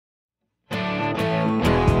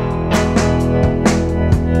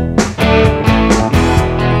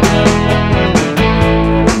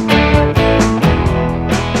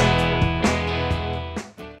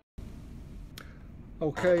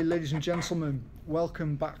Okay, ladies and gentlemen,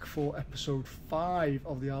 welcome back for episode 5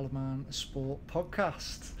 of the Isle of Man Sport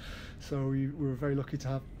podcast. So we were very lucky to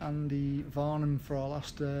have Andy Varnum for our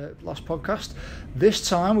last podcast. This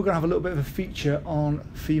time we're going to have a little bit of a feature on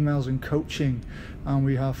females and coaching, and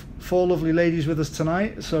we have 4 lovely ladies with us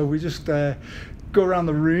tonight. So we just go around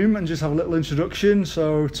the room and just have a little introduction.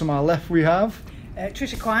 So to my left we have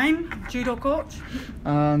Tricia Quine, judo coach.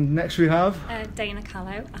 And next we have Danaa,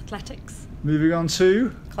 Callow, athletics. Moving on to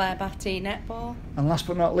Battye, netball. And last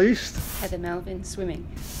but not least, Melvin, swimming.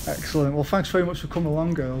 Excellent. Well, thanks very much for coming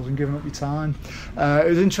along, girls, and giving up your time. It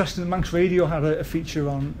was interesting. Manx Radio had a feature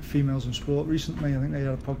on females in sport recently. I think they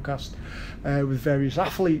had a podcast with various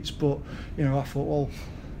athletes, but I thought, well,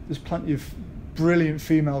 there's plenty of brilliant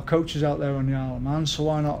female coaches out there on the Isle of Man, so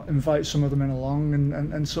why not invite some of them in along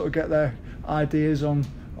and sort of get their ideas on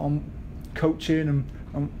coaching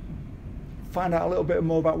and find out a little bit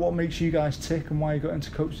more about what makes you guys tick and why you got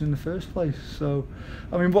into coaching in the first place. So,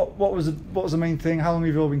 I mean, what was the main thing? How long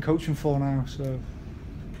have you all been coaching for now? So,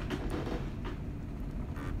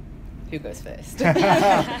 who goes first?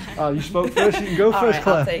 You spoke first. You can go first, right,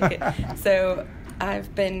 Claire. I'll take it. So,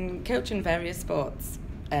 I've been coaching various sports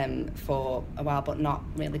for a while, but not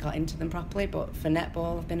really got into them properly. But for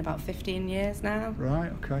netball, I've been about 15 years now.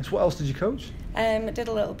 Right. Okay. So, what else did you coach? I did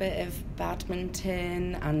a little bit of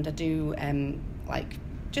badminton, and I do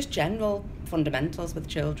just general fundamentals with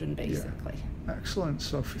children, basically. Yeah. Excellent.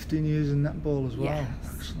 So 15 years in netball as well. Yes.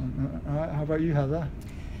 Excellent. All right. How about you, Heather?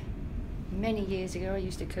 Many years ago I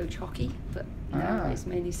used to coach hockey, but now it's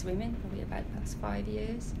mainly swimming, probably about the past 5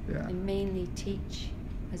 years. Yeah. I mainly teach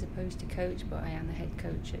as opposed to coach, but I am the head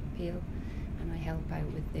coach at Peel, and I help out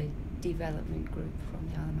with the development group from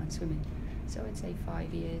the Isle of Man Swimming. So I'd say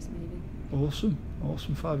 5 years maybe. Awesome.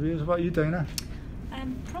 5 years. How about you, Danaa?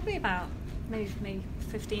 Probably about maybe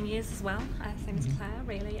 15 years as well, same as Claire,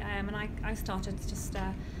 really. And I started just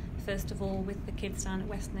first of all with the kids down at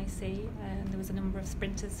Western AC. There was a number of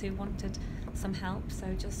sprinters who wanted some help,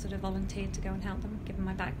 so just sort of volunteered to go and help them, given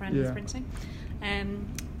my background in sprinting.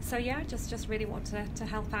 Just really wanted to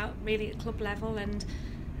help out really at club level, and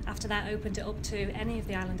after that opened it up to any of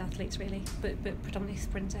the island athletes really, but predominantly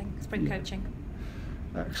sprint coaching.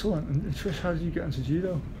 Excellent. And Trish, how did you get into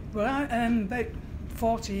judo? Well, about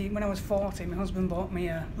 40, when I was 40, my husband bought me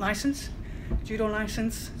a licence, judo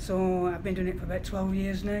licence, so I've been doing it for about 12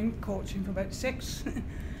 years now, coaching for about 6.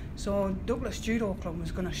 So Douglas Judo Club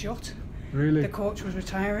was going to shut. Really? The coach was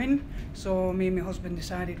retiring, so me and my husband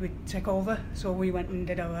decided we'd take over, so we went and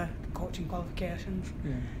did our coaching qualifications.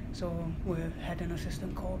 Yeah. So we're head and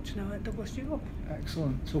assistant coach now at Douglas Judo.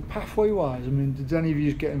 Excellent. So pathway-wise, I mean, did any of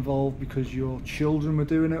you get involved because your children were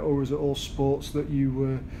doing it, or was it all sports that you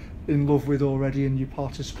were in love with already and you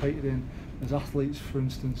participated in as athletes, for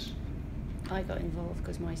instance? I got involved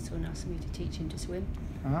because my son asked me to teach him to swim,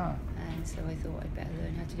 and so I thought I'd better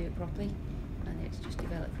learn how to do it properly, and it's just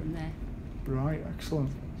developed from there. Right, excellent.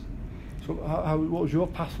 So what was your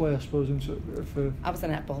pathway, I suppose, for... I was a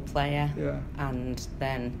netball player, and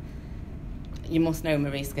then you must know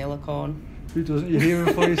Marie Skillicorn. Who doesn't? You hear her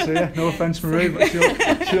before you see her. No offence, Marie, but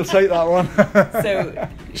she'll take that one. So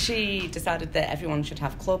she decided that everyone should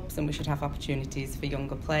have clubs and we should have opportunities for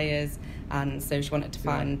younger players, and so she wanted to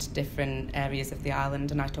find different areas of the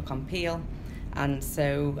island, and I took on Peel, and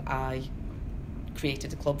so I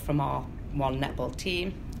created a club from our one netball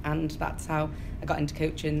team, and that's how I got into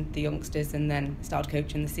coaching the youngsters, and then started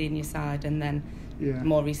coaching the senior side, and then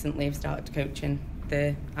more recently I've started coaching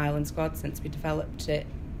the island squad since we developed it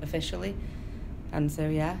officially. And so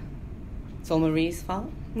it's all Marie's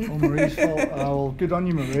fault. All Marie's fault. Well, good on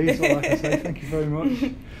you, Marie. So like I say, thank you very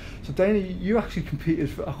much. So Danaa, you actually competed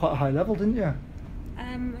at quite a high level, didn't you?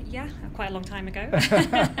 Quite a long time ago.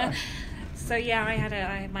 So I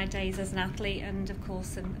had my days as an athlete, and of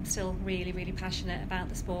course I'm still really, really passionate about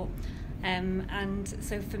the sport. And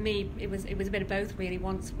so for me it was a bit of both really.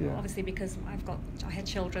 Obviously because I had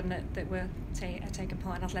children that were taking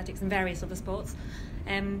part in athletics and various other sports,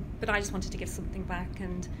 but I just wanted to give something back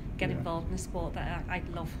and get involved in a sport that I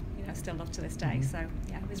love, still love to this day. Mm-hmm. So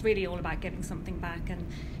it was really all about giving something back and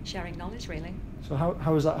sharing knowledge really. So how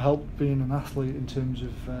has that helped being an athlete in terms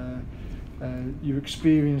of your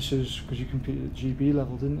experiences, because you competed at GB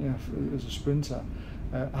level, didn't you, as a sprinter?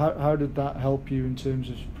 How did that help you in terms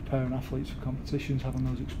of preparing athletes for competitions, having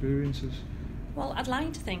those experiences? Well, I'd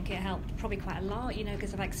like to think it helped probably quite a lot,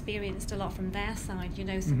 because I've experienced a lot from their side, some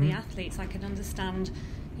of the athletes. I can understand,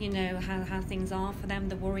 how things are for them,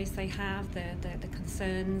 the worries they have, the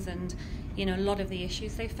concerns, and, a lot of the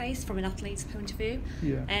issues they face from an athlete's point of view.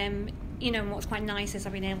 you know, and what's quite nice is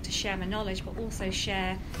I've been able to share my knowledge, but also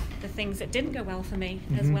share the things that didn't go well for me,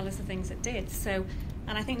 as well as the things that did. So,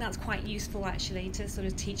 and I think that's quite useful actually, to sort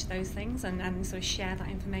of teach those things and sort of share that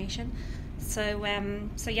information. So,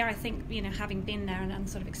 yeah, I think, you know, having been there and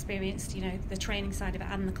sort of experienced, you know, the training side of it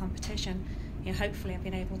and the competition, you know, hopefully I've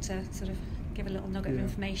been able to sort of give a little nugget of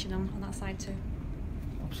information on that side too.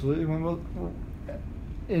 Absolutely. Well,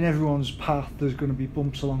 in everyone's path there's going to be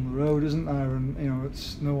bumps along the road, isn't there? And, you know,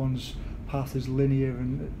 no one's path is linear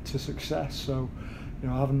and to success. So, you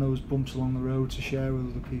know, having those bumps along the road to share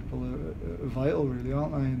with other people are vital, really,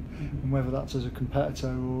 aren't they? And whether that's as a competitor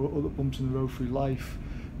or other bumps in the road through life,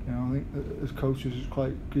 you know, I think as coaches it's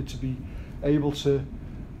quite good to be able to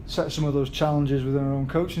set some of those challenges within our own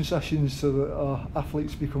coaching sessions so that our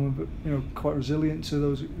athletes become a bit, you know, quite resilient to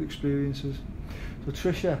those experiences. So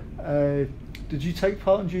Tricia, did you take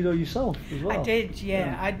part in judo yourself as well? I did,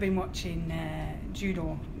 yeah. I'd been watching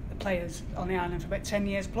judo players on the island for about 10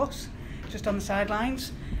 years plus, just on the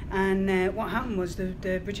sidelines. And what happened was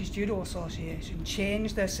the British Judo Association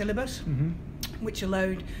changed their syllabus, which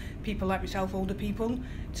allowed people like myself, older people,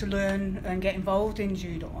 to learn and get involved in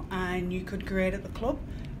judo. And you could grade at the club,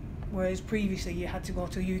 whereas previously you had to go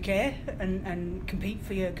to the UK and compete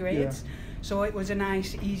for your grades. So it was a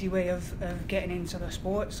nice, easy way of getting into the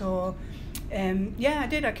sport. So, I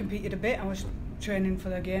did. I competed a bit. I was training for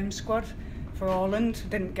the games squad for Ireland.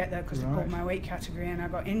 Didn't get there because I put my weight category and I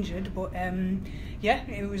got injured. But,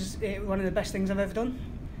 it was one of the best things I've ever done.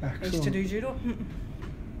 Excellent. Is to do judo.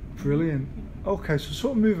 Brilliant. Okay, so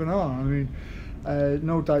sort of moving on. I mean,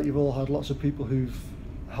 no doubt you've all had lots of people who've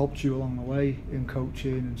helped you along the way in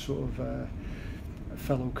coaching and sort of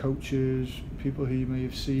fellow coaches, people who you may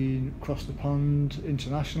have seen across the pond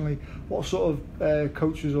internationally. What sort of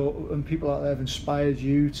coaches and people out there have inspired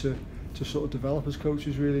you to sort of develop as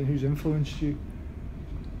coaches, really, and who's influenced you?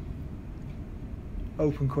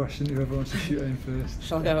 Open question, whoever wants to shoot in first.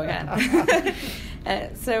 Shall I go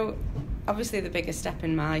again? So obviously the biggest step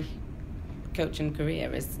in my coaching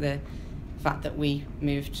career is the fact that we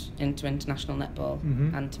moved into international netball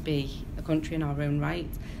and to be a country in our own right.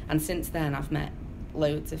 And since then I've met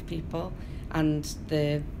loads of people, and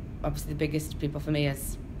obviously the biggest people for me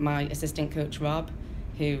is my assistant coach Rob,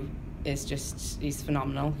 who is he's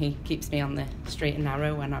phenomenal. He keeps me on the straight and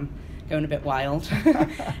narrow when I'm going a bit wild.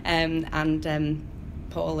 and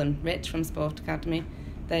Paul and Rich from Sport Academy,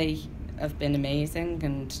 they have been amazing,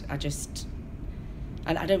 and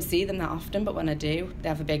I don't see them that often, but when I do, they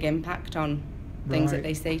have a big impact on things that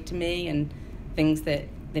they say to me and things that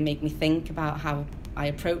they make me think about how I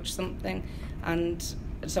approach something. And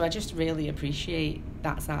so I just really appreciate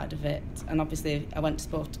that side of it. And obviously I went to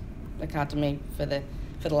Sport Academy for the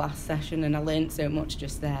last session, and I learned so much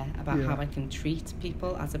just there about how I can treat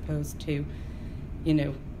people, as opposed to, you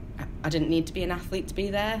know, I didn't need to be an athlete to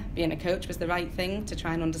be there. Being a coach was the right thing to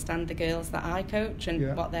try and understand the girls that I coach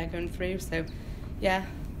and what they're going through. So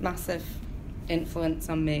massive influence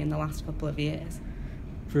on me in the last couple of years.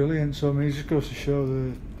 Brilliant. So I mean, it just goes to show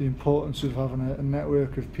the importance of having a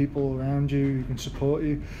network of people around you who can support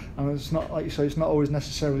you. And it's not, like you say, it's not always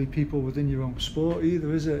necessarily people within your own sport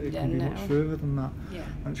either, is it? It can be much further than that. Yeah.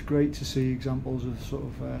 And it's great to see examples of sort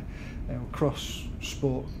of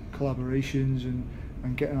cross-sport collaborations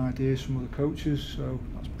and getting ideas from other coaches. So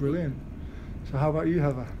that's brilliant. So how about you,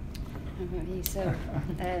 Heather? So,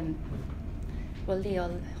 well,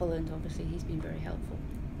 Leo Holland, obviously, he's been very helpful.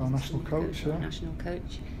 Our national coach, Our national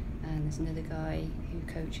coach. And there's another guy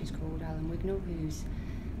who coaches called Alan Wignall,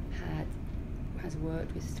 has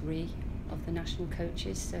worked with 3 of the national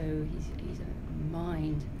coaches, so he's a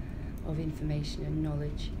mind of information and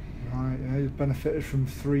knowledge. Right, he's benefited from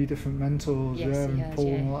 3 different mentors, and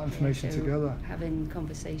pulling all that information together. Having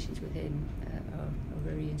conversations with him are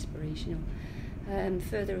very inspirational.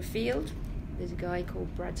 Further afield, there's a guy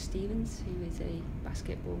called Brad Stevens, who is a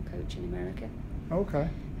basketball coach in America. Okay.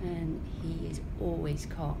 And he is always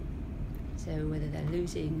calm. So whether they're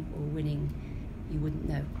losing or winning, you wouldn't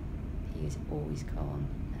know. He is always calm.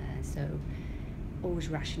 So always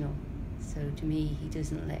rational. So to me, he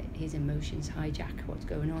doesn't let his emotions hijack what's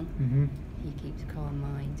going on. He keeps a calm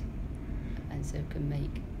mind, and so can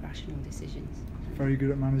make rational decisions. Very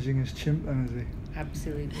good at managing his chimp then, is he?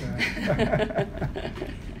 Absolutely. Yeah.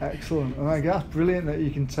 Excellent. And I guess brilliant that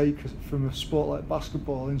you can take from a sport like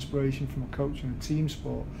basketball inspiration from a coach in a team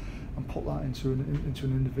sport and put that into an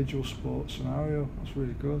individual sport scenario. That's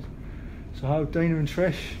really good. So how, Danaa and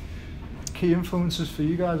Trish, key influences for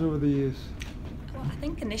you guys over the years? Well, I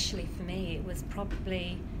think initially for me it was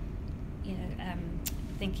probably,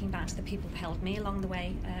 thinking back to the people who held me along the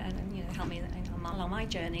way and helped me along my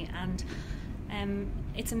journey. And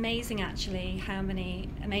It's amazing actually how many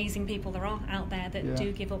amazing people there are out there that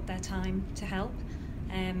do give up their time to help,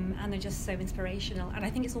 and they're just so inspirational. And I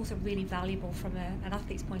think it's also really valuable from an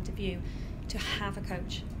athlete's point of view to have a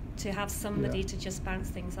coach, to have somebody to just bounce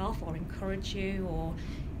things off or encourage you, or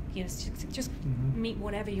to just meet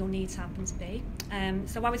whatever your needs happen to be.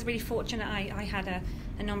 So I was really fortunate. I had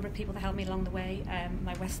a number of people that helped me along the way.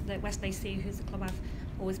 The West AC, who's the club I've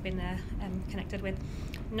always been connected with,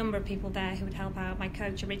 a number of people there who would help out. My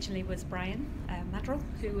coach originally was Brian Madrell,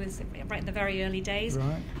 who was right in the very early days.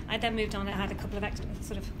 Right. I then moved on. I had a couple of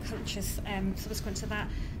sort of coaches subsequent to that.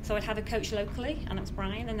 So I'd have a coach locally, and that was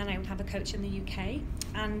Brian, and then I would have a coach in the UK,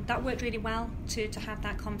 and that worked really well to have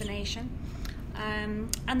that combination.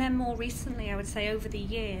 And then more recently, I would say over the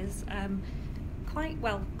years, quite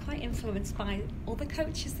influenced by other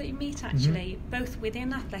coaches that you meet actually, both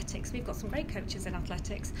within athletics. We've got some great coaches in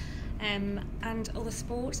athletics, and other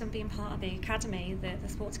sports, and being part of the academy, the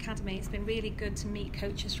sports academy. It's been really good to meet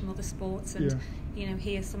coaches from other sports and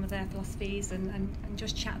hear some of their philosophies and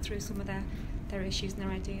just chat through some of their issues and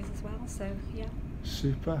their ideas as well. So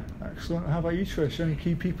Super, excellent. How about you, Tricia? Any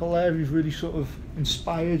key people there who've really sort of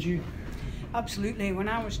inspired you? Absolutely. When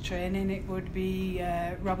I was training, it would be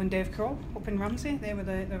Rob and Dave Crow up in Ramsey. They were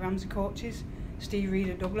the Ramsey coaches. Steve Reed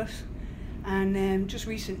at Douglas. And just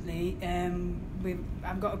recently,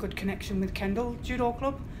 I've got a good connection with Kendal Judo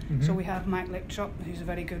Club. So we have Mike Lictrop, who's a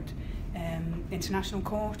very good international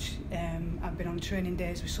coach. I've been on training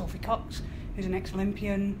days with Sophie Cox, who's an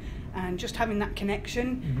ex-Olympian, and just having that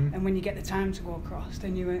connection. And when you get the time to go across,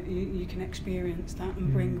 then you can experience that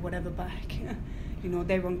and bring whatever back.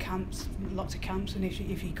 They run camps, lots of camps, and if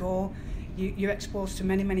you go, you're exposed to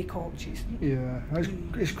many coaches. Yeah,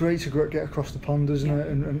 it's great to get across the pond, isn't it,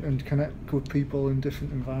 and connect with people in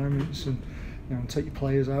different environments, and take your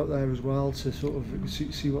players out there as well to sort of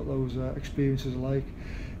see what those experiences are like,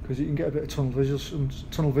 because you can get a bit of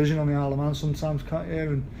tunnel vision on the Isle of Man sometimes, can't you?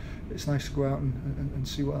 And it's nice to go out and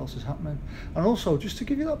see what else is happening, and also just to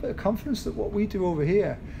give you that bit of confidence that what we do over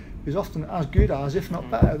here is often as good as, if not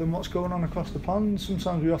better, than what's going on across the pond.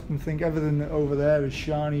 Sometimes we often think everything over there is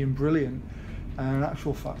shiny and brilliant, and in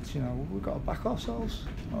actual fact, we've got to back ourselves.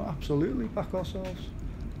 Oh, absolutely, back ourselves.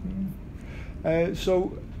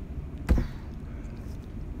 So,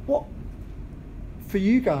 what for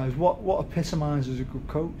you guys? What epitomises a good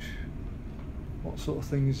coach? What sort of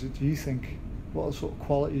things do you think? What sort of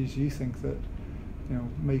qualities do you think that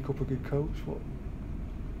make up a good coach? What?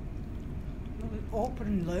 Open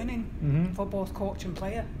and learning for both coach and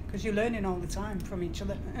player, because you're learning all the time from each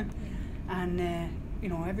other, and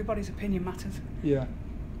everybody's opinion matters.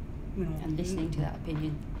 And listening to that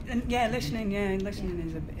opinion. And listening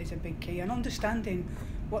is a big key, and understanding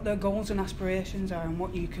what their goals and aspirations are and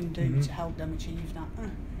what you can do to help them achieve that.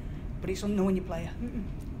 But it's knowing your player.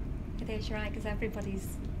 It is right, because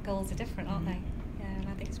everybody's goals are different, aren't they? Yeah, and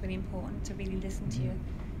I think it's really important to really listen to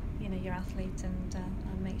your athlete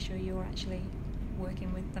and make sure you're actually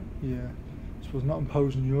working with them. I suppose not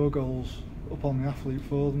imposing your goals upon the athlete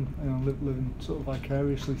for them, living sort of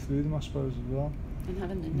vicariously through them, I suppose, as well. And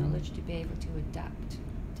having the knowledge to be able to adapt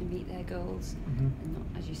to meet their goals, and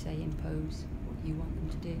not, as you say, impose what you want them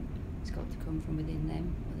to do. It's got to come from within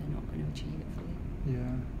them, or they're not going to achieve it fully.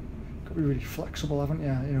 Got to be really flexible, haven't you?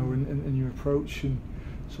 In your approach, and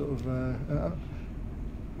sort of.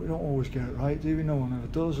 We don't always get it right, do we? No one ever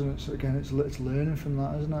does, and it's learning from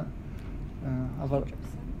that, isn't it? I've had it,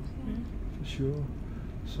 for sure.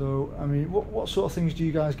 So, I mean, what sort of things do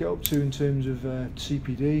you guys get up to in terms of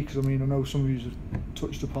CPD? Because I know some of you have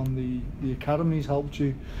touched upon the academy's helped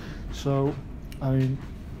you. So, I mean,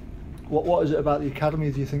 what is it about the academy?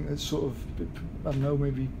 Do you think that's sort of, I don't know,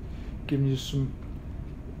 maybe giving you some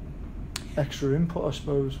extra input, I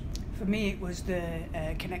suppose? For me, it was the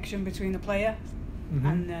connection between the player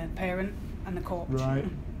and the parent and the coach. Right.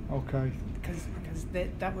 Okay. Because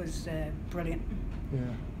that was brilliant. Yeah.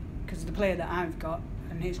 Because the player that I've got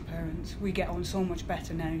and his parents, we get on so much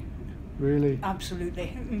better now. Really?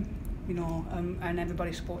 Absolutely. And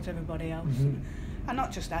everybody supports everybody else. And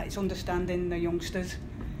not just that, it's understanding the youngsters.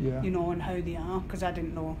 And how they are, because I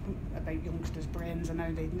didn't know about youngsters' brains and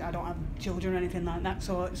I don't have children or anything like that,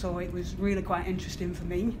 so it was really quite interesting for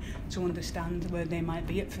me to understand where they might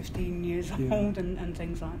be at 15 years old and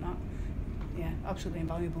things like that. Absolutely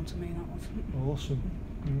invaluable to me, that was. Awesome.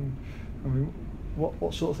 I mean,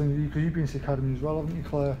 what sort of thing, because you've been to the academy as well, haven't you,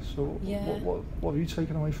 Claire? So what have you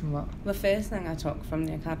taken away from that? The first thing I took from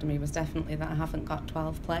the academy was definitely that I haven't got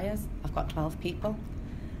 12 players, I've got 12 people,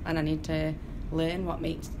 and I need to learn what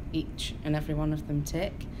makes each and every one of them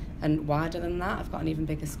tick, and wider than that, I've got an even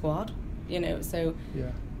bigger squad, so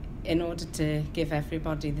in order to give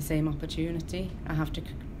everybody the same opportunity, I have to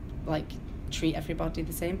treat everybody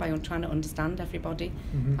the same by trying to understand everybody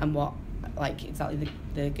and what, like exactly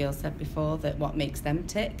the girl said before, that what makes them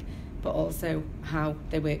tick, but also how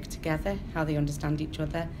they work together, how they understand each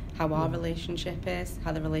other, how our relationship is,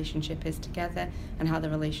 how the relationship is together, and how the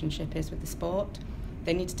relationship is with the sport.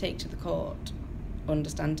 They need to take to the court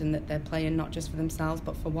understanding that they're playing not just for themselves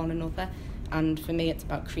but for one another, and for me it's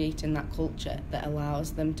about creating that culture that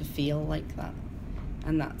allows them to feel like that,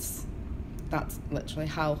 and that's literally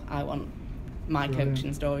how I want my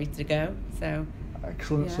coaching story to go. So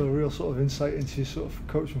excellent. Yeah. So a real sort of insight into your sort of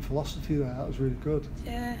coaching philosophy there. That was really good.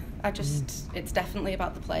 Yeah, it's definitely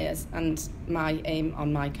about the players, and my aim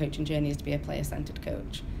on my coaching journey is to be a player-centred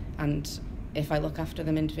coach, and if I look after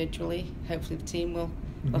them individually, hopefully the team will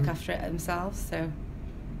look after it themselves, so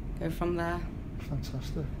go from there.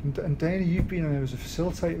 Fantastic. And Danaa, you've been there as a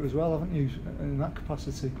facilitator as well, haven't you, in that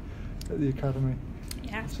capacity at the academy?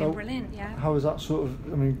 Yeah, it's been brilliant, yeah. How has that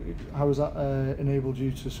how has that enabled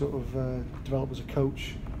you to sort of develop as a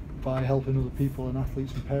coach by helping other people and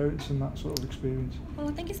athletes and parents in that sort of experience? Well,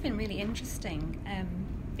 I think it's been really interesting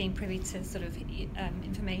being privy to sort of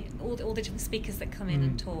information, all the different speakers that come in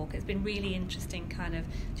and talk. It's been really interesting kind of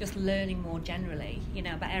just learning more generally,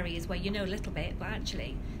 about areas where you know a little bit, but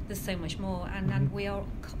actually there's so much more, and we are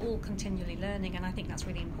all continually learning, and I think that's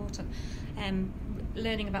really important.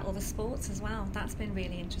 Learning about other sports as well, that's been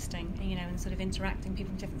really interesting, and sort of interacting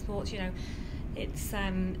people from different sports,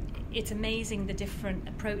 it's amazing the different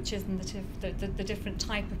approaches and the different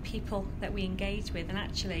type of people that we engage with, and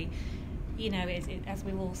actually as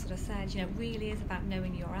we've all sort of said, really is about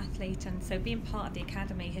knowing your athlete, and so being part of the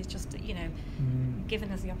academy has just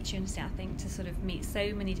given us the opportunity, I think, to sort of meet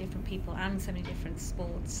so many different people and so many different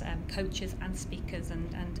sports coaches and speakers,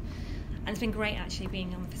 and it's been great actually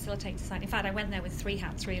being on the facilitator side. In fact, I went there with 3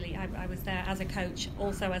 hats really. I was there as a coach,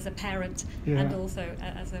 also as a parent, and also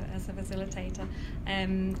as a facilitator.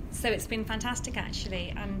 So it's been fantastic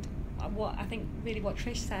actually, and what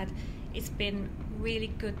Trish said, it's been really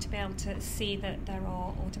good to be able to see that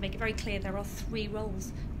to make it very clear, there are 3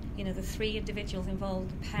 roles. The 3 individuals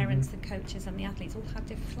involved, the parents, the coaches and the athletes, all have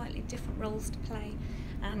slightly different roles to play,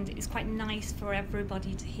 and it's quite nice for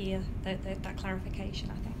everybody to hear that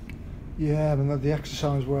clarification, I think. Yeah, I mean, the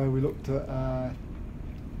exercise where we looked at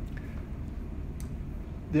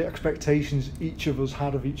the expectations each of us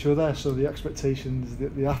had of each other, so the expectations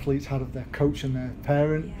that the athletes had of their coach and their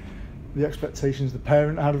parent, the expectations the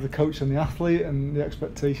parent had of the coach and the athlete, and the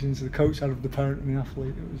expectations the coach had of the parent and the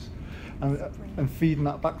athlete. It was, and feeding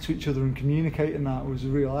that back to each other and communicating that was a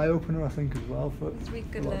real eye-opener, I think, as well. It's really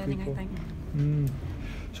good learning, I think.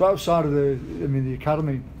 So outside of the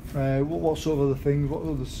academy, what sort of other things, what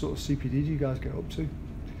other sort of CPD do you guys get up to?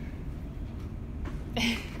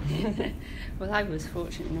 Well, I was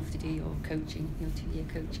fortunate enough to do your coaching, your 2-year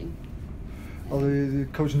coaching. The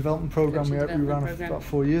coaching development programme we ran about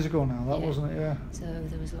 4 years ago now, wasn't it? Yeah. So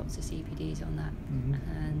there was lots of CPDs on that,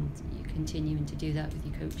 and you're continuing to do that with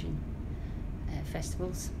your coaching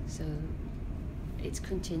festivals. So it's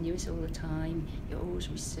continuous all the time. You're always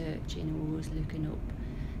researching, always looking up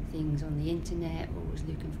things on the internet, always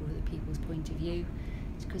looking for other people's point of view.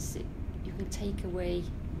 It's because you can take away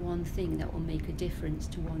one thing that will make a difference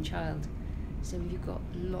to one child. So you've got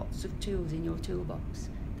lots of tools in your toolbox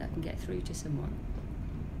that can get through to someone,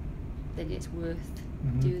 then it's worth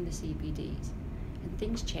doing the CPDs. And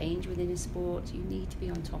things change within a sport. You need to be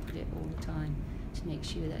on top of it all the time to make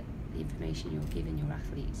sure that the information you're giving your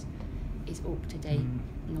athletes is up to date,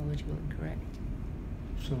 knowledgeable and correct.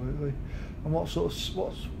 Absolutely. And what sort of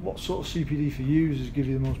CPD for you is give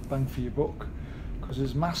you the most bang for your buck? Because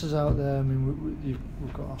there's masses out there. I mean,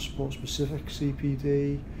 we've got our sport-specific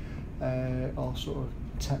CPD, our sort of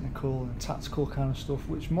technical and tactical kind of stuff,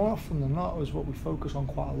 which more often than not is what we focus on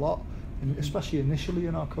quite a lot, especially initially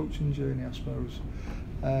in our coaching journey, I suppose.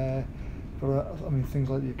 But I mean, things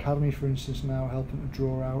like the academy, for instance, now helping to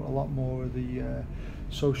draw out a lot more of the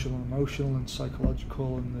social and emotional and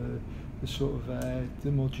psychological and the sort of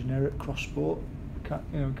the more generic cross-sport kind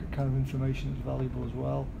of information is valuable as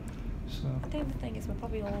well. So I think the thing is we're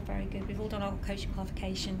probably all very good. We've all done our coaching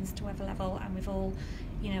qualifications to whatever level, and we've all,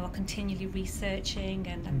 are continually researching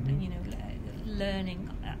and learning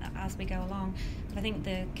as we go along. But I think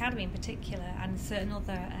the academy in particular, and certain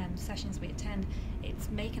other sessions we attend, it's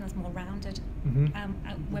making us more rounded.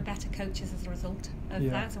 We're better coaches as a result of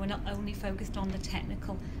that. So we're not only focused on the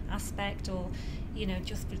technical aspect or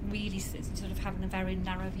just really sort of having a very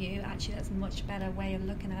narrow view. Actually, that's a much better way of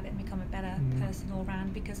looking at it and become a better person all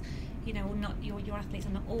round, because not your athletes are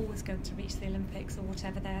not always going to reach the Olympics or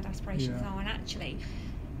whatever their aspirations are, and actually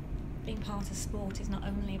being part of sport is not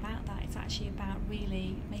only about that, it's actually about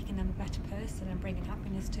really making them a better person and bringing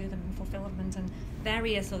happiness to them and fulfillment and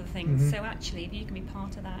various other things. So actually, if you can be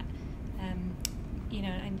part of that, you know,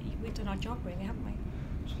 and we've done our job really, haven't we?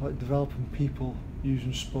 It's like developing people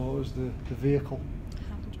using sport as the vehicle.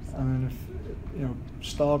 100%. And then if, you know,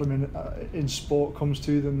 stardom in sport comes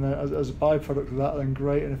to them as a byproduct of that, then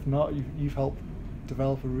great. And if not, you've helped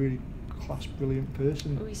develop a really class, brilliant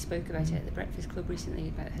person. Well, we spoke about it at the Breakfast Club recently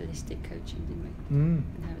about holistic coaching, didn't we? And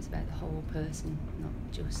how it's about the whole person, not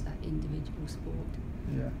just that individual sport.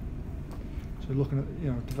 Yeah. So looking at,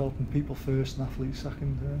 you know, developing people first and athletes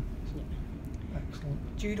second.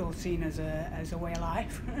 Excellent. Judo seen as a way of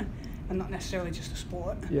life and not necessarily just a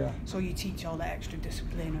sport. Yeah. So you teach all the extra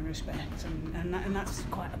discipline and respect, and that's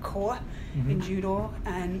quite a core in judo.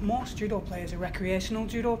 And most judo players are recreational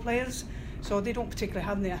judo players, so they don't particularly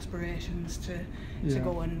have the aspirations to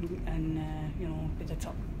go and you know, be the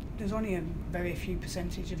top. There's only a very few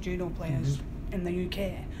percentage of judo players in the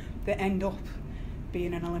UK that end up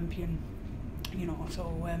being an Olympian. You know, so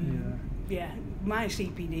my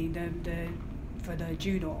CPD, for the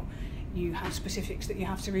judo, you have specifics that you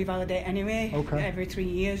have to revalidate anyway. Okay. Every 3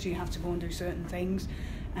 years you have to go and do certain things.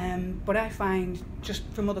 But I find, just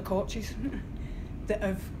from other coaches that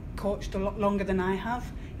have coached a lot longer than I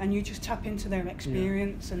have, and you just tap into their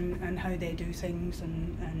experience and how they do things,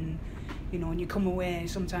 and you know, and you come away,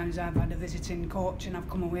 sometimes I've had a visiting coach and I've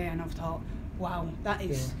come away and I've thought, wow, that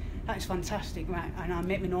is fantastic, right? And I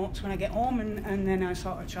make my notes when I get home, and then I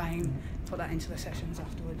sort of try and put that into the sessions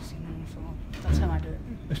afterwards, you know, so that's how I do it.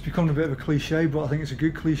 It's become a bit of a cliche, but I think it's a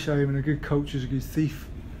good cliche. I mean, a good coach is a good thief.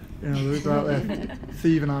 You know, they're out there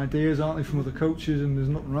thieving ideas, aren't they, from other coaches, and there's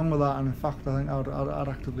nothing wrong with that. And in fact, I think I'd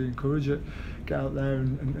actively encourage it. Get out there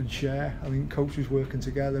and share. I think coaches working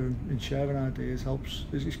together and sharing ideas helps.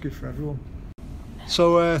 It's good for everyone.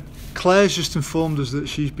 So Claire's just informed us that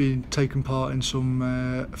she's been taking part in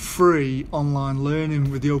some free online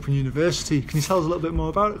learning with the Open University. Can you tell us a little bit more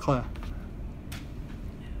about it, Claire?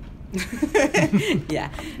 Yeah,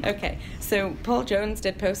 okay. So Paul Jones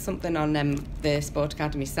did post something on the Sport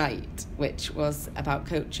Academy site, which was about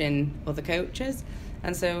coaching other coaches.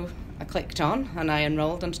 And so I clicked on and I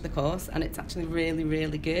enrolled onto the course, and it's actually really,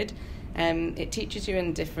 really good. It teaches you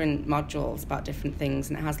in different modules about different things,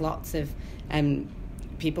 and it has lots of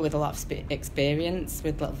people with a lot of experience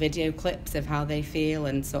with little video clips of how they feel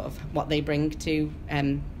and sort of what they bring to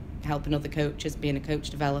helping other coaches, being a coach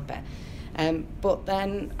developer. But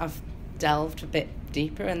then I've delved a bit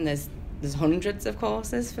deeper, and there's hundreds of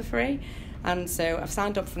courses for free, and so I've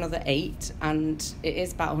signed up for another 8, and it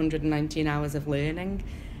is about 119 hours of learning.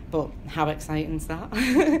 But how exciting is that?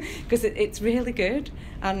 Because it's really good.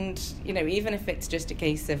 And, you know, even if it's just a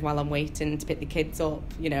case of while I'm waiting to pick the kids up,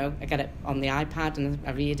 you know, I get it on the iPad and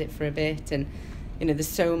I read it for a bit. And, you know, there's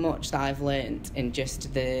so much that I've learnt in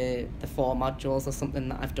just the 4 modules or something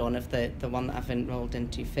that I've done of the one that I've enrolled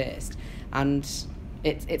into first. And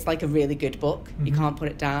it's like a really good book. You can't put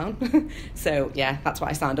it down. So, yeah, that's why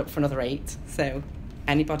I signed up for another 8. So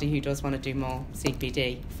anybody who does want to do more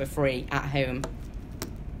CPD for free at home,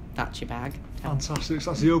 that's your bag. Fantastic.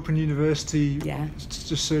 So that's the Open University. Yeah.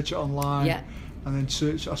 Just search it online. Yeah. And then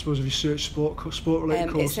search, I suppose, if you search sport-related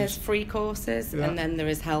courses. It says free courses, and then there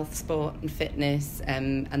is health, sport and fitness,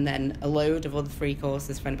 and then a load of other free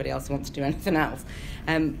courses for anybody else who wants to do anything else.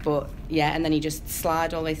 But yeah, and then you just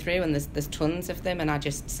slide all the way through, and there's tons of them, and I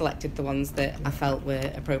just selected the ones that I felt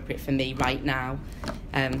were appropriate for me right now.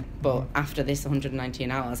 But after this 119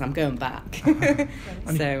 hours, I'm going back.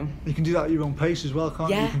 So you can do that at your own pace as well, can't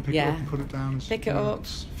you? Yeah, You can pick it up and put it down. Pick it up,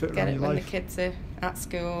 get it when life. the kids are at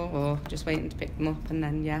school or just waiting to pick them up, and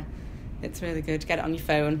then it's really good. Get it on your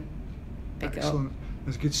phone, pick Excellent. it up.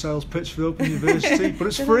 There's a good sales pitch for the Open University, but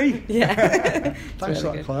it's free. Yeah. Thanks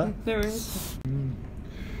for that, Claire. No worries.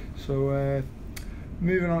 So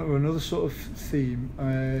moving on to another sort of theme,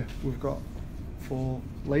 we've got for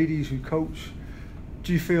ladies who coach.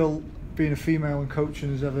 Do you feel being a female and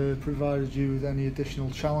coaching has ever provided you with any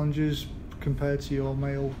additional challenges compared to your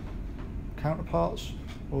male counterparts,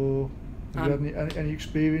 or have you had any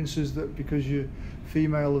experiences that because you're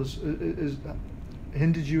female has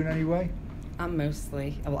hindered you in any way? I'm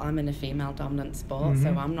in a female dominant sport, so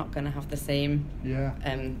I'm not going to have the same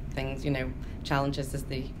things, you know, challenges as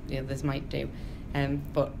the others might do.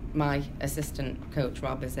 But my assistant coach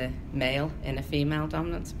Rob is a male in a female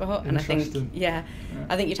dominant sport, and I think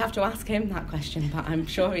I think you'd have to ask him that question, but I'm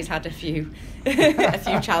sure he's had a few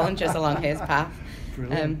challenges along his path.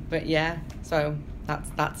 But yeah, so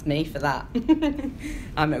that's me for that.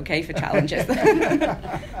 I'm okay for challenges.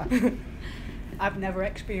 I've never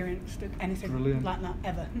experienced anything Brilliant. like that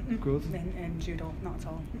ever. Good. In judo, not at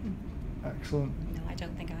all. Excellent. No, I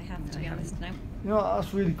don't think I have, to be honest, no. You know,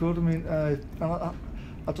 that's really good. I mean,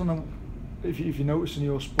 I don't know if you notice in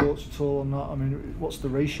your sports at all or not. I mean, what's the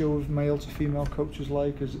ratio of male to female coaches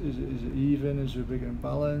like? Is it even? Is there a big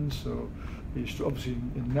imbalance? Or obviously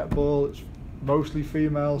in netball it's mostly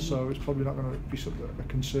female, so it's probably not going to be a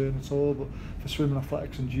concern at all. But for swimming,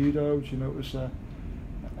 athletics and judo, do you notice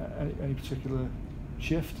any particular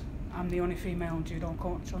shift? I'm the only female judo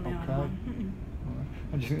coach on the Okay. island.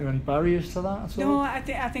 And do you think there are any barriers to that at all? No, I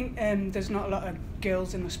think there's not a lot of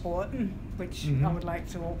girls in the sport, which I would like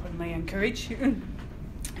to openly encourage.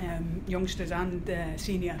 Youngsters and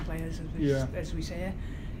senior players, as we say,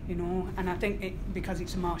 you know. And I think because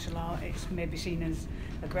it's a martial art, it's maybe seen as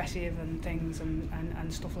aggressive and things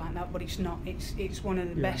and stuff like that. But it's not. It's one of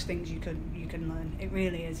the best things you can learn. It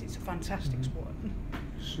really is. It's a fantastic sport.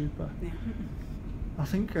 Super. Yeah. I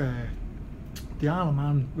think the Isle of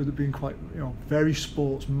Man, with it being quite, very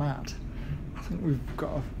sports mad, I think we've got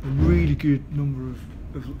a really good number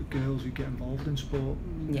of girls who get involved in sport.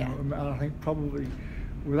 Yeah. And I think probably,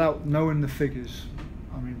 without knowing the figures,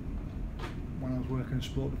 I mean, when I was working in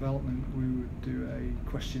sport development, we would do a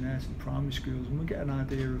questionnaire to the primary schools, and we'd get an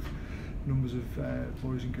idea of numbers of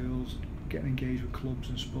boys and girls getting engaged with clubs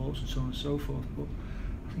and sports and so on and so forth. But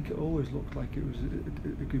I think it always looked like it was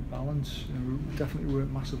a good balance. We definitely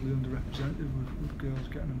weren't massively underrepresented with girls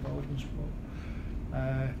getting involved in sport.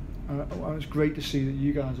 And it's great to see that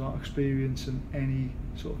you guys aren't experiencing any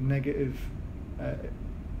sort of negative,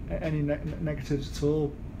 negatives at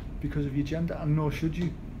all because of your gender, and nor should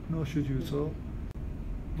you at all.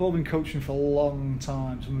 We've all been coaching for a long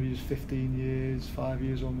time. Some of you 15 years, 5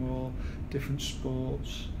 years or more, different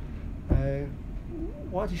sports.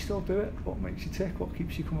 Why do you still do it? What makes you tick? What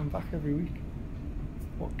keeps you coming back every week?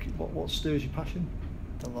 What stirs your passion?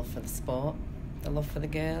 The love for the sport, the love for the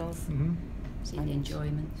girls. Mm-hmm. See the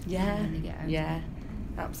enjoyment. Yeah, when they get out. yeah,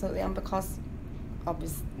 absolutely. And because,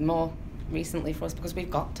 obviously, more recently for us, because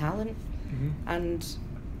we've got talent, and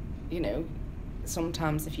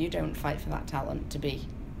sometimes if you don't fight for that talent to be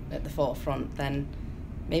at the forefront, then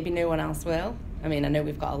maybe no one else will. I mean, I know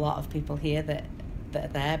we've got a lot of people here that are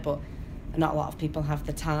there, but not a lot of people have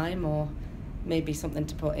the time or maybe something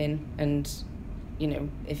to put in. And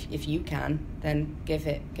if you can, then give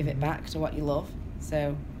it back to what you love.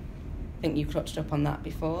 So I think you touched up on that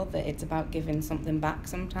before, that it's about giving something back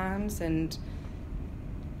sometimes, and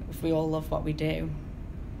if we all love what we do,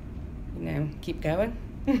 keep going.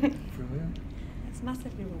 Brilliant. It's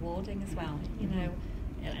massively rewarding as well,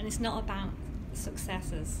 and it's not about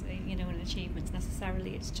successes, and achievements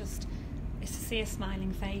necessarily. It's to see a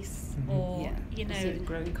smiling face, or see the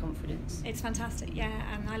growing confidence. It's fantastic,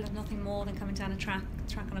 and I love nothing more than coming down a track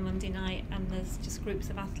on a Monday night, and there's just groups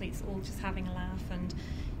of athletes all just having a laugh, and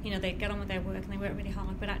they get on with their work and they work really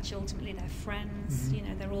hard, but actually ultimately they're friends.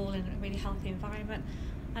 They're all in a really healthy environment,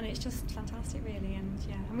 and it's just fantastic, really. And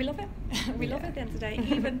we love it. We love it at the end of the day,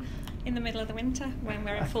 even in the middle of the winter when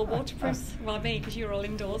we're in full waterproofs. Well, me, because you're all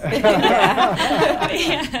indoors.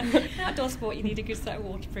 Outdoor sport, you need a good set of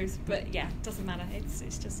waterproofs, but it doesn't matter.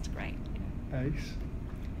 It's just great. Ace.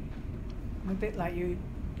 I'm a bit like you,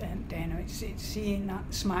 Dana. It's seeing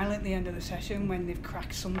that smile at the end of the session when they've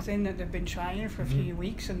cracked something that they've been trying for a few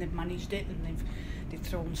weeks, and they've managed it, and they've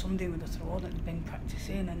thrown somebody with a throw that they've been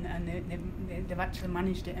practicing, and they've actually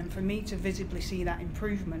managed it. And for me to visibly see that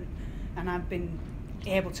improvement, and I've been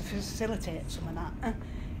able to facilitate some of that,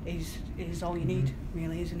 is all you need,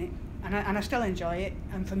 really, isn't it? And I still enjoy it,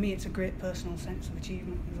 and for me it's a great personal sense of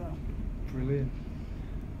achievement as well. Brilliant.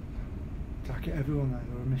 Did I get everyone there,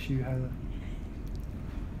 or I miss you, Heather?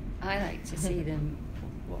 I like to see them,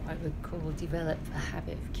 what I would call, develop a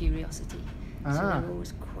habit of curiosity. So they're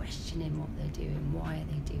always questioning what they're doing, why are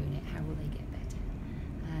they doing it, how will they get better?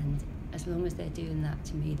 And as long as they're doing that,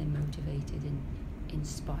 to me, they're motivated and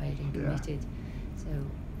inspired and committed. So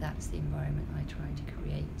that's the environment I try to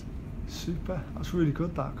create. Super. That's really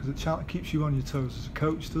good, that, because it keeps you on your toes as a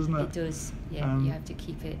coach, doesn't it? It does, you have to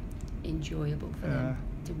keep it enjoyable for them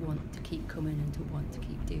to want to keep coming and to want to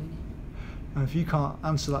keep doing it. And if you can't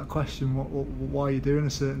answer that question, why you're doing a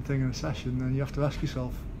certain thing in a session, then you have to ask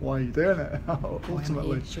yourself, why are you doing it,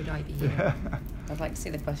 ultimately? Here? Should I be here? I'd like to see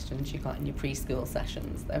the questions you got in your preschool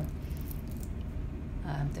sessions, though.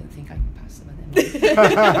 Don't think I can pass some of them.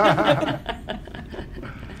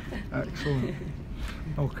 Excellent.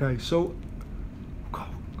 Okay, so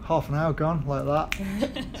half an hour gone like that.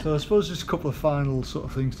 So I suppose just a couple of final sort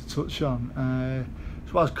of things to touch on.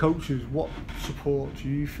 So as coaches, what support do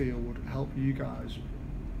you feel would help you guys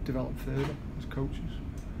develop further as coaches?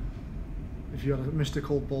 if you had a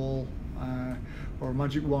mystical ball or a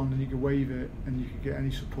magic wand and you could wave it and you could get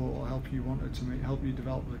any support or help you wanted to help you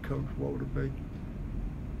develop as a coach, what would it be?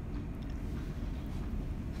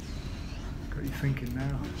 Got you thinking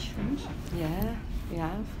now. Yeah, we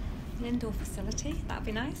have. An indoor facility, that'd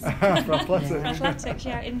be nice. For athletics. For athletics,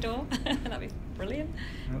 yeah, indoor. That'd be brilliant.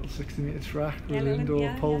 A little 60-metre track with little,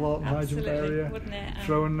 indoor pole vault and high jump absolutely, area, wouldn't it?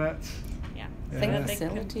 throwing nets. Yeah. I think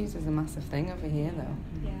facilities is a massive thing over here, though.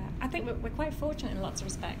 Yeah, I think we're quite fortunate in lots of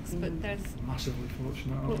respects, but there's Massively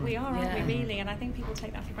fortunate, aren't we are, aren't we, Yeah. really? And I think people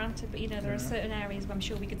take that for granted, but you know, there are certain areas where I'm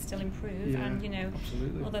sure we could still improve, Yeah, and you know,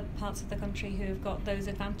 absolutely. other parts of the country who have got those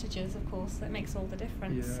advantages, of course, that makes all the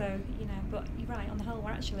difference. Yeah. So you know, but you're right, on the whole,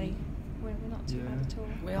 we're not too bad at all.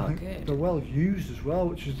 We I are think good. they're well used as well,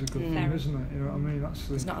 which is the good thing, Very. isn't it? You know what I mean? That's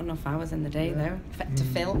There's not enough hours in the day, Yeah. though, to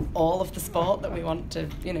fill all of the sport that we want to,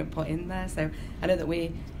 you know, put in there. So I know that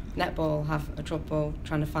Netball have a trouble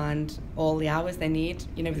trying to find all the hours they need,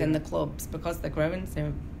 you know, within the clubs, because they're growing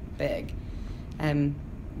so big.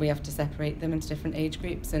 We have to separate them into different age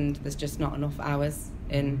groups, and there's just not enough hours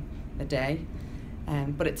in the day.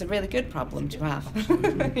 But it's a really good problem to have.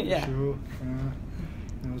 Absolutely, Yeah. for sure.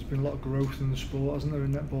 You know, there's been a lot of growth in the sport, hasn't there,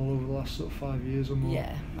 in netball over the last sort of 5 years or more?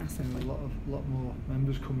 Yeah, You massively. know, a lot more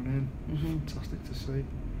members coming in. It's Mhm. fantastic to see.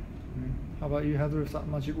 How about you, Heather? If that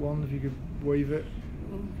magic wand, if you could wave it,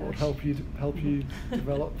 Oh, what would gosh. help you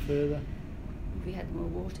develop further? If we had more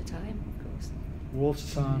water time, of course. Water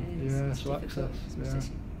time, it's so difficult,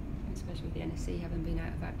 access, especially with the NSC having been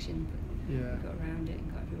out of action, but yeah. we got around it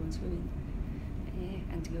and got everyone swimming.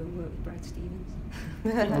 And to go and work with Brad Stevens.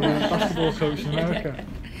 Basketball coach in America.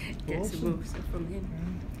 Get some Awesome. more stuff from him.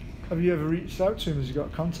 Yeah. Have you ever reached out to him? Has he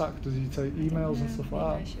got contact? Does he take emails and stuff like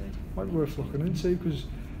I that? should. Might be worth looking into, because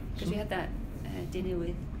we had that dinner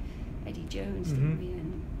with Eddie Jones, Mhm. didn't we?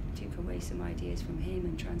 And took away some ideas from him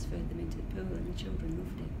and transferred them into the pool, and the children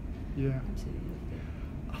loved it. yeah. Absolutely loved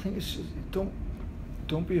it. I think it's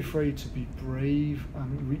don't be afraid to be brave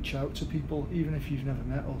and reach out to people, even if you've never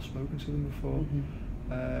met or spoken to them before.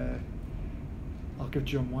 I'll give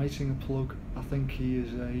John Whiting a plug. I think he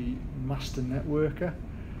is a master networker.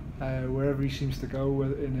 Wherever he seems to go,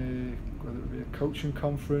 whether it be a coaching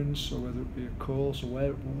conference or whether it be a course or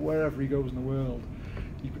wherever he goes in the world,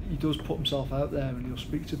 he does put himself out there, and he'll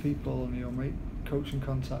speak to people and he'll make coaching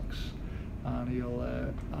contacts, and he'll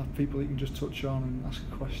have people he can just touch on and ask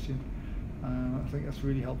a question. I think that's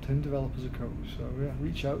really helped him develop as a coach. So yeah,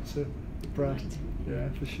 reach out to Brad. Right. Yeah,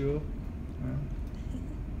 for sure. Yeah.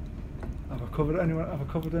 Have I covered anyone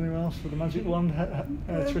else with the magic wand,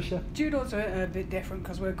 Tricia? Judo's a bit different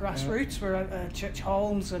because we're grassroots. We're at church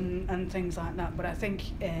halls and things like that. But I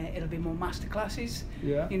think it'll be more master classes.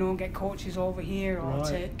 Yeah. You know, get coaches over here or Right.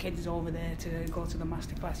 take kids over there to go to the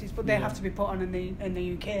master classes. But they have to be put on in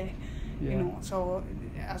the UK. Yeah. You know, so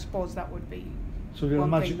I suppose that would be. So if you had a one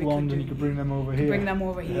magic thing we wand could and do. you could bring them over here. Bring them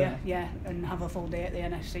over here, yeah, and have a full day at the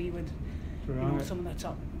NSC with you know, Right. some of the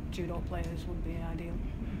top judo players would be ideal.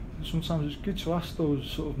 Sometimes it's good to ask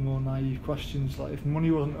those sort of more naive questions, like if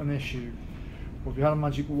money wasn't an issue, or if you had a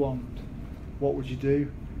magic wand, what would you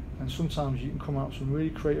do? And sometimes you can come out with some really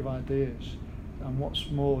creative ideas, and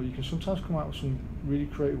what's more, you can sometimes come out with some really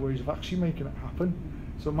creative ways of actually making it happen.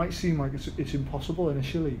 So it might seem like it's impossible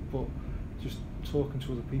initially, but just talking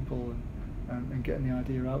to other people and getting the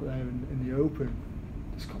idea out there in the open,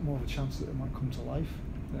 it's got more of a chance that it might come to life.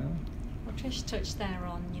 Yeah. Well, Trish touched there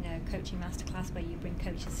on, you know, coaching masterclass where you bring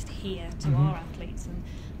coaches here to Mhm. our athletes,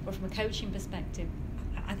 but from a coaching perspective,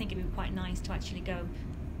 I think it'd be quite nice to actually go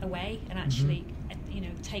away and actually, you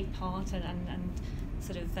know, take part and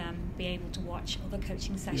sort of be able to watch other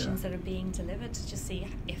coaching sessions that are being delivered to just see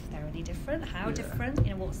if they're any different, how different,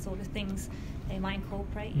 you know, what sort of things they might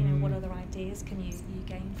incorporate, you know, what other ideas can you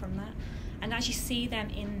gain from that, and actually see them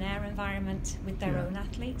in their environment with their own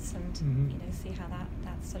athletes and you know, see how that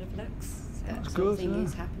sort of looks. So That That's sort of good, thing yeah.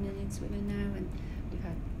 is happening in swimming now, and we've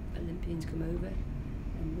had Olympians come over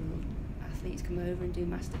and world athletes come over and do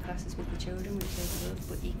master classes with the children, which they love,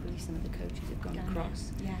 but equally some of the coaches have gone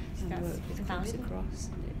across yeah, and that's worked with clubs valuable. across,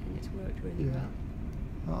 and it's worked really Yeah. well.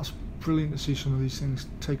 Well, that's brilliant to see some of these things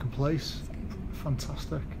taking place.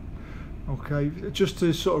 Fantastic. Okay, just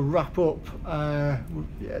to sort of wrap up,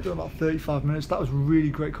 doing about 35 minutes. That was really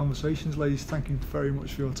great conversations, ladies. Thank you very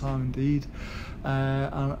much for your time indeed.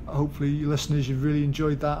 And hopefully, you listeners, you've really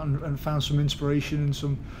enjoyed that and found some inspiration and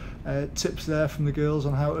some tips there from the girls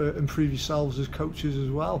on how to improve yourselves as coaches as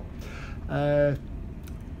well. We're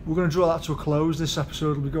going to draw that to a close. This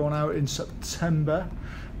episode will be going out in September.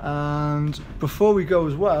 And before we go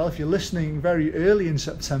as well, if you're listening very early in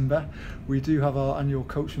September, we do have our annual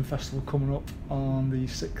coaching festival coming up on the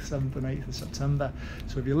 6th, 7th and 8th of September.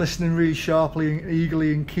 So if you're listening really sharply and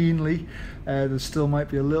eagerly and keenly, there still might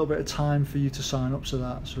be a little bit of time for you to sign up to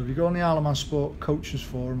that. So if you go on the Isle of Man Sport Coaches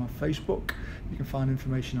Forum on Facebook, you can find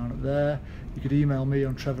information on it there. You could email me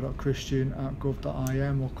on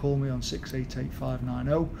trevor.christian@gov.im or call me on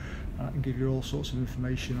 688-590. I can give you all sorts of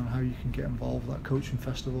information on how you can get involved with that coaching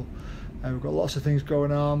festival. We've got lots of things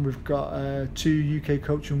going on. We've got 2 UK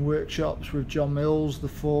coaching workshops with John Mills, the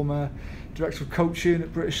former Director of Coaching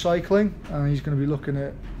at British Cycling, and he's going to be looking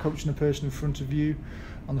at coaching the person in front of you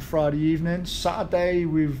on the Friday evening. Saturday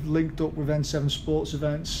we've linked up with N7 Sports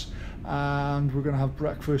Events, and we're going to have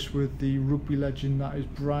breakfast with the rugby legend that is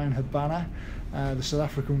Brian Habana, the South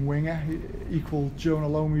African winger, equal Jonah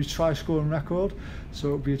Lomu's try scoring record. So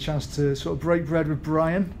it'll be a chance to sort of break bread with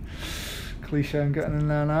Brian. Cliche I'm getting in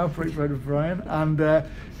there now, break bread with Brian, and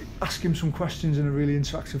ask him some questions in a really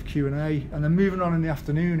interactive Q&A. And then moving on in the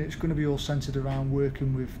afternoon, it's going to be all centred around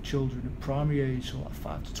working with children at primary age, so like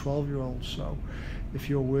 5 to 12 year olds. So if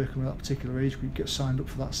you're working with that particular age group, get signed up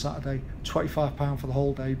for that Saturday. £25 for the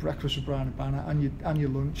whole day, breakfast with Brian and Banner, and your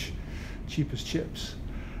lunch, cheap as chips.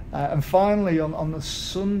 And finally, on the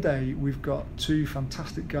Sunday, we've got 2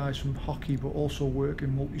 fantastic guys from hockey, but also work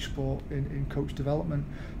in multi-sport in coach development.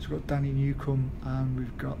 So we've got Danny Newcomb and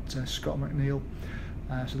we've got Scott McNeil.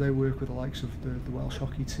 So they work with the likes of the Welsh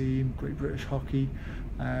hockey team, Great British Hockey,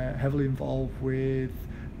 heavily involved with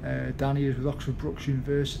Danny is with Oxford Brookes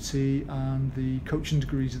University and the coaching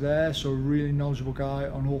degrees there, so a really knowledgeable guy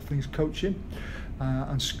on all things coaching.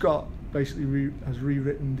 And Scott basically has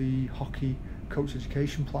rewritten the hockey coach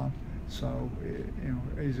education plan, so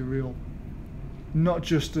he's a real, not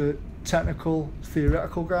just a technical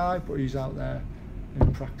theoretical guy, but he's out there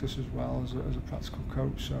in practice as well as a practical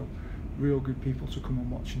coach. So real good people to come and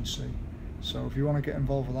watch and see. So if you want to get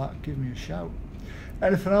involved with that, give me a shout.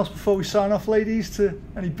 Anything else before we sign off, ladies? To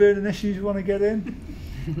any burning issues you want to get in?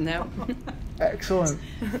 No. Excellent.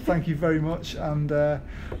 Thank you very much, and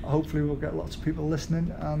hopefully we'll get lots of people listening,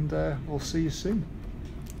 and we'll see you soon.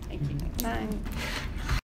 Thank you. Thanks.